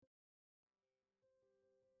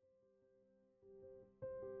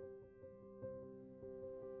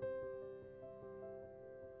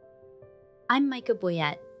I'm Micah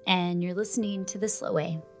Boyette, and you're listening to The Slow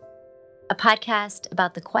Way, a podcast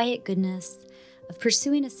about the quiet goodness of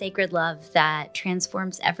pursuing a sacred love that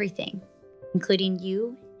transforms everything, including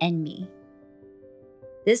you and me.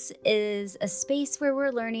 This is a space where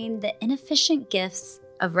we're learning the inefficient gifts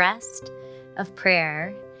of rest, of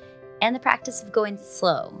prayer, and the practice of going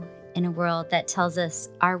slow in a world that tells us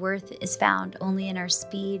our worth is found only in our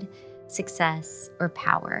speed, success, or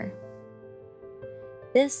power.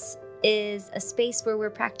 This is a space where we're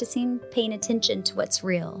practicing paying attention to what's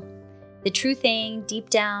real, the true thing deep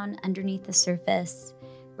down underneath the surface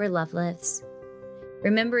where love lives.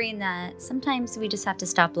 Remembering that sometimes we just have to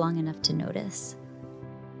stop long enough to notice.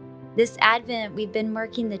 This Advent, we've been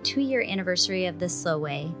marking the 2-year anniversary of The Slow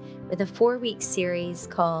Way with a 4-week series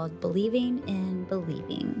called Believing in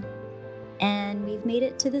Believing. And we've made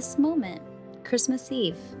it to this moment, Christmas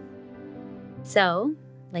Eve. So,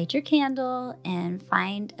 light your candle and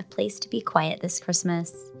find a place to be quiet this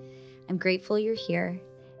Christmas. I'm grateful you're here,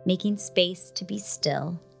 making space to be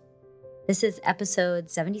still. This is episode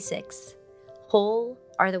 76, Whole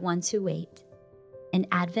Are the Ones Who Wait, an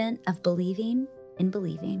Advent of Believing in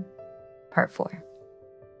Believing, Part 4.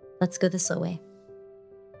 Let's go the slow way.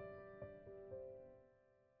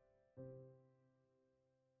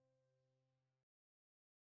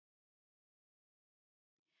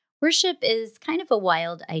 Worship is kind of a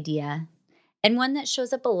wild idea, and one that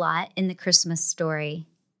shows up a lot in the Christmas story.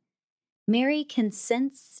 Mary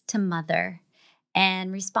consents to mother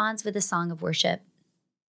and responds with a song of worship.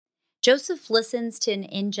 Joseph listens to an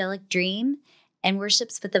angelic dream and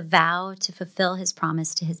worships with a vow to fulfill his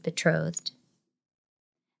promise to his betrothed.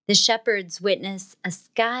 The shepherds witness a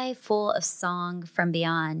sky full of song from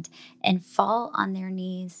beyond and fall on their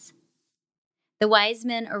knees. The wise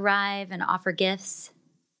men arrive and offer gifts.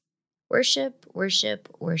 Worship, worship,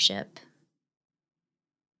 worship.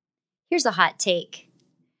 Here's a hot take.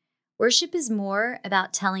 Worship is more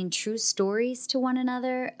about telling true stories to one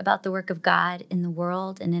another about the work of God in the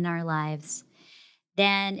world and in our lives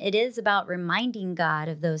than it is about reminding God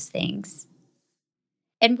of those things.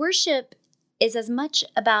 And worship is as much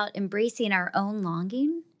about embracing our own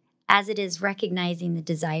longing as it is recognizing the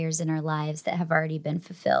desires in our lives that have already been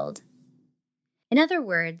fulfilled. In other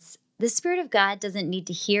words, the Spirit of God doesn't need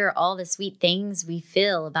to hear all the sweet things we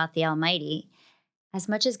feel about the Almighty, as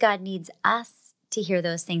much as God needs us to hear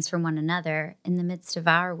those things from one another in the midst of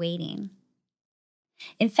our waiting.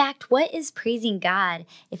 In fact, what is praising God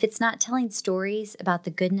if it's not telling stories about the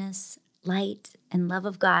goodness, light, and love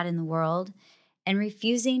of God in the world and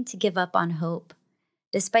refusing to give up on hope,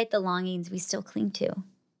 despite the longings we still cling to?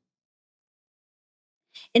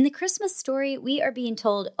 In the Christmas story, we are being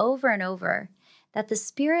told over and over that the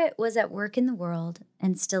Spirit was at work in the world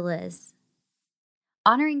and still is.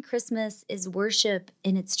 Honoring Christmas is worship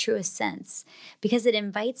in its truest sense because it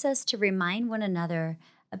invites us to remind one another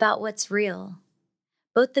about what's real,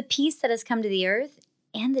 both the peace that has come to the earth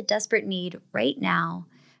and the desperate need right now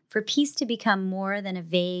for peace to become more than a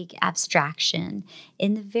vague abstraction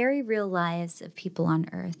in the very real lives of people on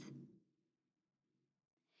earth.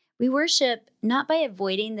 We worship not by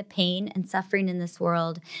avoiding the pain and suffering in this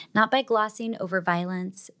world, not by glossing over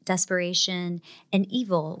violence, desperation, and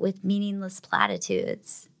evil with meaningless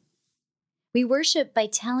platitudes. We worship by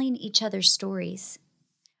telling each other stories,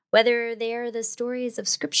 whether they are the stories of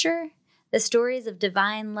Scripture, the stories of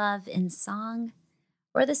divine love in song,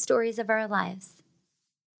 or the stories of our lives.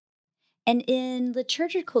 And in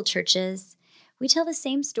liturgical churches, we tell the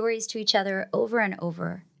same stories to each other over and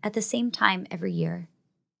over at the same time every year.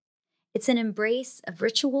 It's an embrace of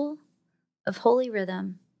ritual, of holy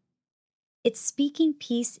rhythm. It's speaking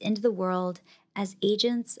peace into the world as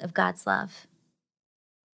agents of God's love.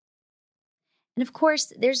 And of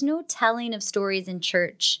course, there's no telling of stories in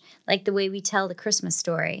church like the way we tell the Christmas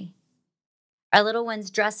story. Our little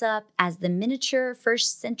ones dress up as the miniature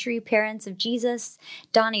first-century parents of Jesus,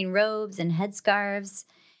 donning robes and headscarves.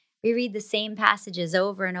 We read the same passages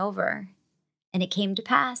over and over. And it came to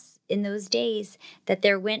pass in those days that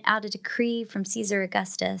there went out a decree from Caesar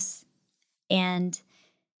Augustus, and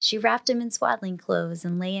she wrapped him in swaddling clothes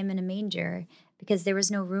and lay him in a manger because there was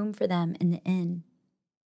no room for them in the inn.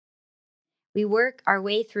 We work our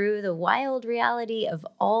way through the wild reality of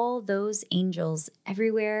all those angels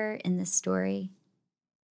everywhere in this story.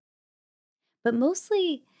 But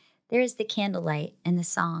mostly, there is the candlelight and the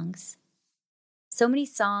songs. So many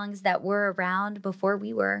songs that were around before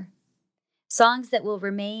we were. Songs that will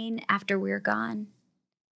remain after we're gone.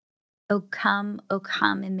 O come,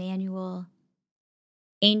 Emmanuel.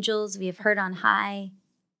 Angels we have heard on high.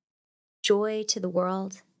 Joy to the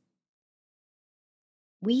world.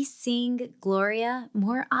 We sing Gloria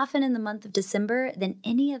more often in the month of December than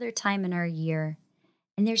any other time in our year.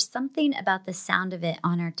 And there's something about the sound of it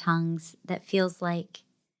on our tongues that feels like,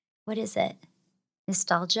 what is it?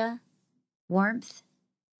 Nostalgia? Warmth?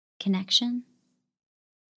 Connection?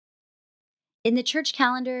 In the church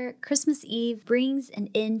calendar, Christmas Eve brings an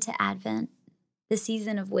end to Advent, the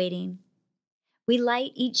season of waiting. We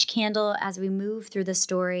light each candle as we move through the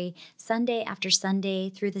story, Sunday after Sunday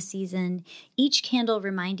through the season, each candle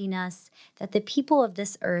reminding us that the people of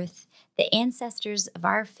this earth, the ancestors of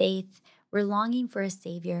our faith, were longing for a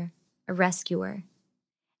Savior, a rescuer.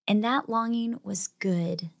 And that longing was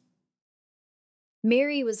good.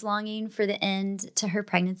 Mary was longing for the end to her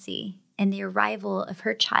pregnancy and the arrival of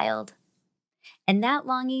her child. And that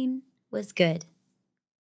longing was good.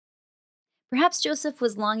 Perhaps Joseph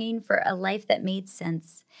was longing for a life that made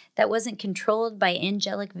sense, that wasn't controlled by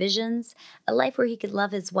angelic visions, a life where he could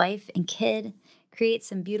love his wife and kid, create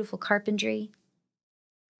some beautiful carpentry.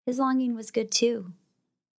 His longing was good too.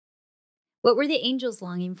 What were the angels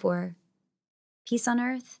longing for? Peace on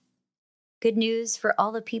earth? Good news for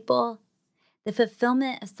all the people? The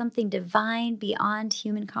fulfillment of something divine beyond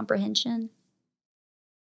human comprehension?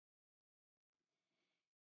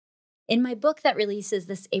 In my book that releases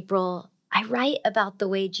this April, I write about the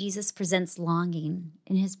way Jesus presents longing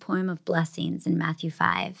in his poem of blessings in Matthew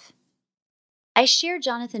 5. I share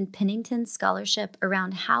Jonathan Pennington's scholarship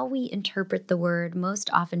around how we interpret the word most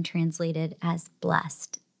often translated as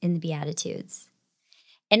blessed in the Beatitudes.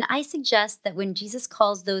 And I suggest that when Jesus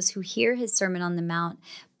calls those who hear his Sermon on the Mount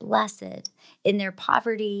blessed in their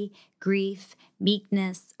poverty, grief,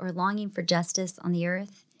 meekness, or longing for justice on the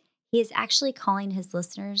earth, he is actually calling his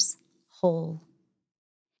listeners whole.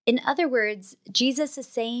 In other words, Jesus is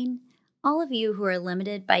saying, all of you who are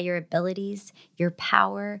limited by your abilities, your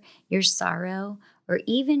power, your sorrow, or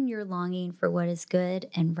even your longing for what is good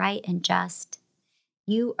and right and just,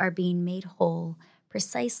 you are being made whole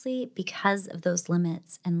precisely because of those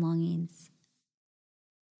limits and longings.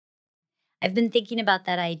 I've been thinking about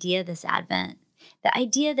that idea this Advent, the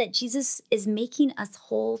idea that Jesus is making us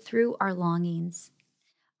whole through our longings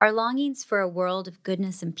for a world of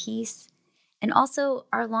goodness and peace, and also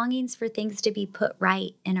our longings for things to be put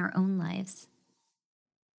right in our own lives.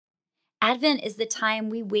 Advent is the time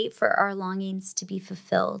we wait for our longings to be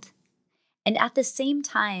fulfilled. And at the same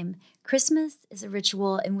time, Christmas is a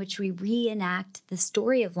ritual in which we reenact the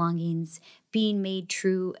story of longings being made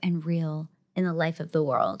true and real in the life of the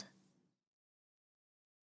world.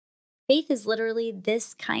 Faith is literally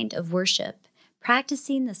this kind of worship,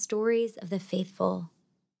 practicing the stories of the faithful.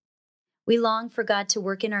 We long for God to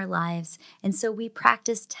work in our lives, and so we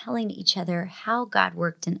practice telling each other how God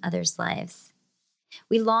worked in others' lives.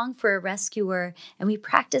 We long for a rescuer, and we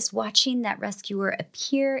practice watching that rescuer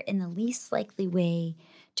appear in the least likely way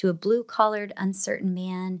to a blue-collared, uncertain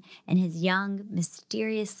man and his young,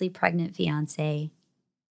 mysteriously pregnant fiancée.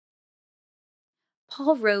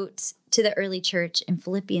 Paul wrote to the early church in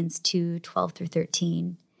Philippians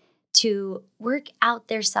 2:12-13 to work out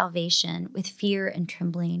their salvation with fear and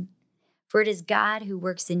trembling. For it is God who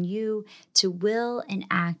works in you to will and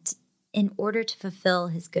act in order to fulfill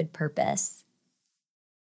his good purpose.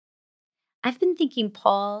 I've been thinking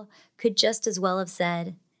Paul could just as well have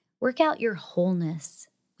said, work out your wholeness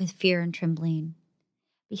with fear and trembling,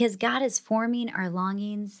 because God is forming our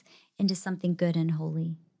longings into something good and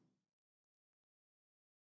holy.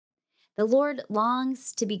 The Lord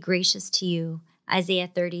longs to be gracious to you, Isaiah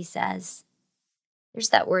 30 says. There's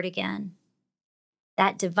that word again.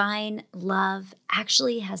 That divine love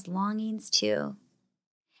actually has longings too.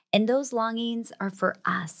 And those longings are for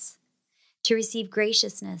us to receive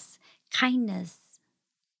graciousness, kindness.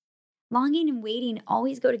 Longing and waiting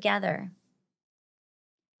always go together.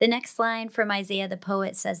 The next line from Isaiah the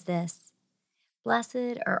poet says this,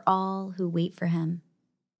 blessed are all who wait for him.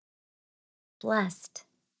 Blessed,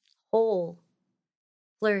 whole,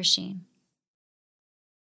 flourishing.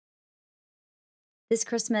 This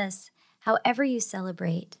Christmas, however you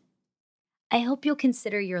celebrate, I hope you'll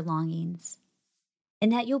consider your longings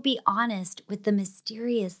and that you'll be honest with the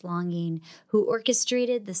mysterious longing who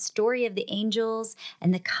orchestrated the story of the angels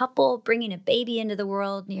and the couple bringing a baby into the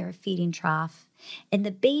world near a feeding trough, and the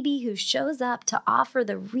baby who shows up to offer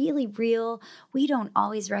the really real we don't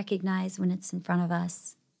always recognize when it's in front of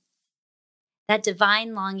us. That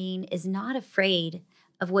divine longing is not afraid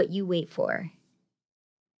of what you wait for.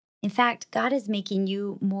 In fact, God is making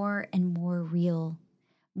you more and more real,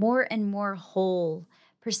 more and more whole,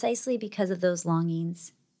 precisely because of those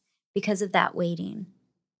longings, because of that waiting.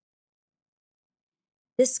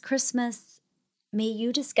 This Christmas, may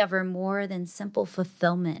you discover more than simple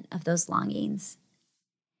fulfillment of those longings.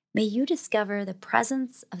 May you discover the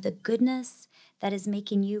presence of the goodness that is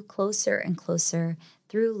making you closer and closer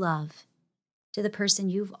through love to the person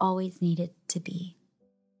you've always needed to be.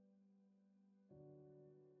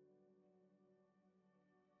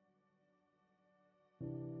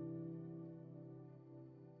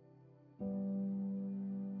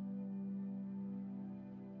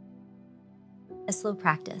 A slow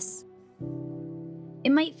practice.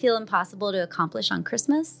 It might feel impossible to accomplish on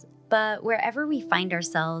Christmas, but wherever we find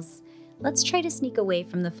ourselves, let's try to sneak away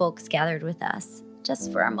from the folks gathered with us,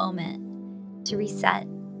 just for a moment, to reset,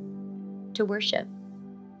 to worship.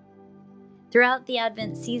 Throughout the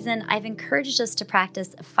Advent season, I've encouraged us to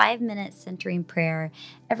practice a 5-minute centering prayer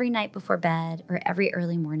every night before bed or every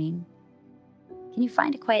early morning. Can you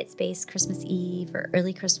find a quiet space Christmas Eve or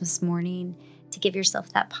early Christmas morning to give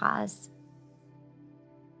yourself that pause?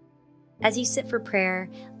 As you sit for prayer,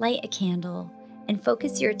 light a candle and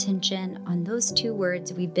focus your attention on those 2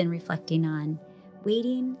 words we've been reflecting on,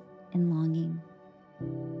 waiting and longing.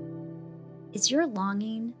 Is your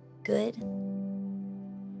longing good?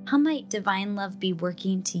 How might divine love be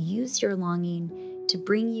working to use your longing to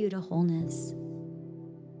bring you to wholeness?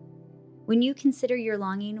 When you consider your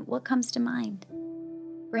longing, what comes to mind?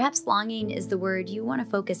 Perhaps longing is the word you want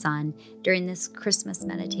to focus on during this Christmas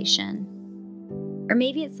meditation. Or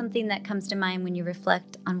maybe it's something that comes to mind when you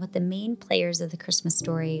reflect on what the main players of the Christmas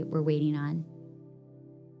story were waiting on.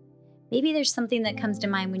 Maybe there's something that comes to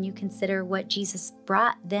mind when you consider what Jesus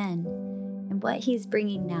brought then and what he's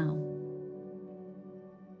bringing now.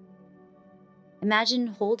 Imagine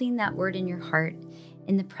holding that word in your heart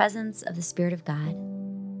in the presence of the Spirit of God.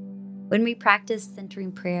 When we practice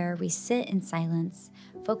centering prayer, we sit in silence,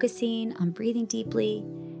 focusing on breathing deeply,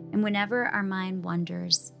 and whenever our mind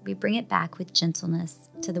wanders, we bring it back with gentleness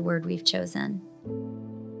to the word we've chosen.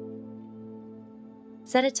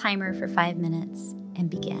 Set a timer for 5 minutes and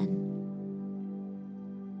begin.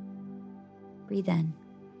 Breathe in.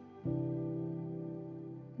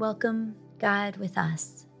 Welcome God with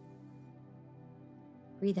us.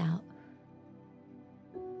 Breathe out.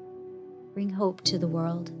 Bring hope to the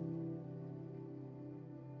world.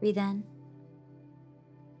 Breathe in.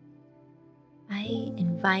 I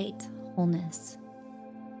invite wholeness.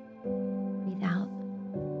 Breathe out.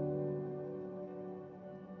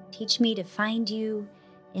 Teach me to find you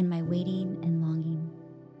in my waiting and longing.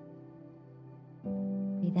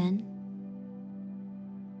 Breathe in.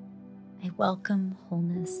 I welcome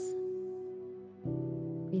wholeness.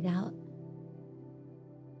 Breathe out.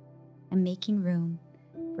 I'm making room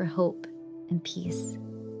for hope and peace.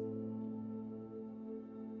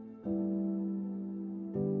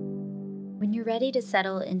 When you're ready to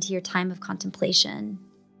settle into your time of contemplation,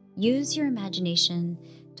 use your imagination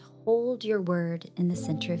to hold your word in the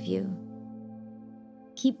center of you.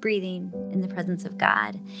 Keep breathing in the presence of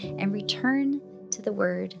God and return to the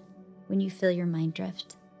word when you feel your mind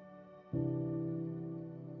drift.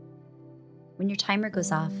 When your timer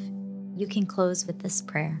goes off, you can close with this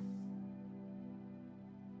prayer.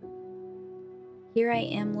 Here I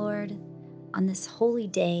am, Lord, on this holy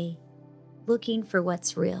day, looking for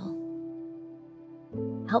what's real.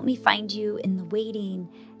 Help me find you in the waiting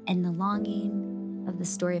and the longing of the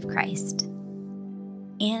story of Christ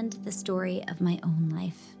and the story of my own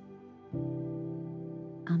life.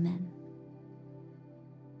 Amen.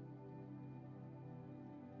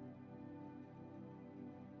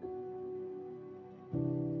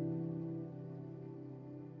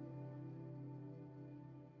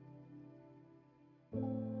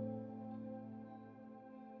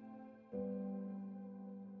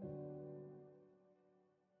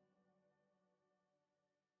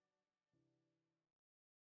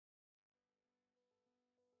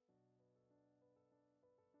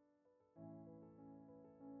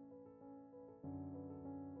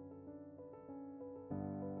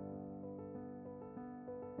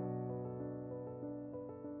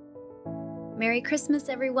 Merry Christmas,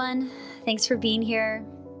 everyone. Thanks for being here.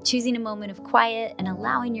 Choosing a moment of quiet and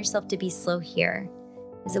allowing yourself to be slow here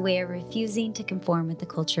is a way of refusing to conform with the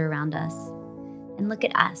culture around us. And look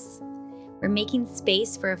at us. We're making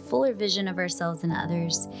space for a fuller vision of ourselves and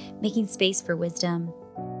others, making space for wisdom,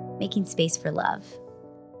 making space for love.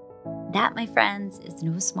 That, my friends, is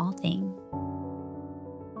no small thing.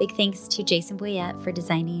 Big thanks to Jason Boyette for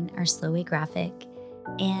designing our Slow Way graphic,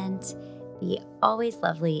 and the always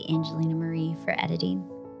lovely Angelina Marie for editing.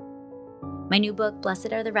 My new book,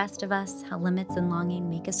 Blessed Are the Rest of Us, How Limits and Longing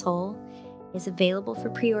Make Us Whole, is available for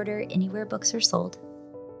pre-order anywhere books are sold.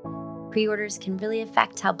 Pre-orders can really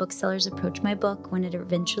affect how booksellers approach my book when it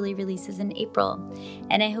eventually releases in April,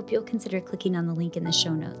 and I hope you'll consider clicking on the link in the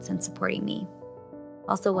show notes and supporting me.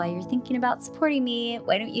 Also, while you're thinking about supporting me,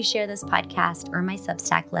 why don't you share this podcast or my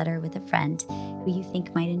Substack letter with a friend who you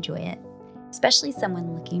think might enjoy it, especially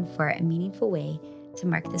someone looking for a meaningful way to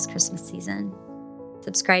mark this Christmas season.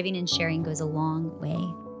 Subscribing and sharing goes a long way.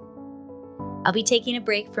 I'll be taking a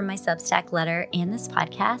break from my Substack letter and this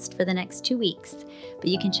podcast for the next 2 weeks, but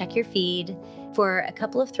you can check your feed for a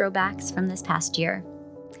couple of throwbacks from this past year.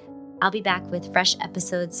 I'll be back with fresh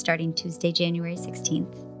episodes starting Tuesday, January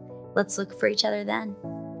 16th. Let's look for each other then.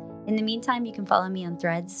 In the meantime, you can follow me on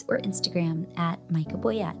Threads or Instagram at Micah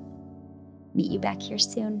Boyette. Meet you back here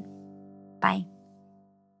soon. Bye.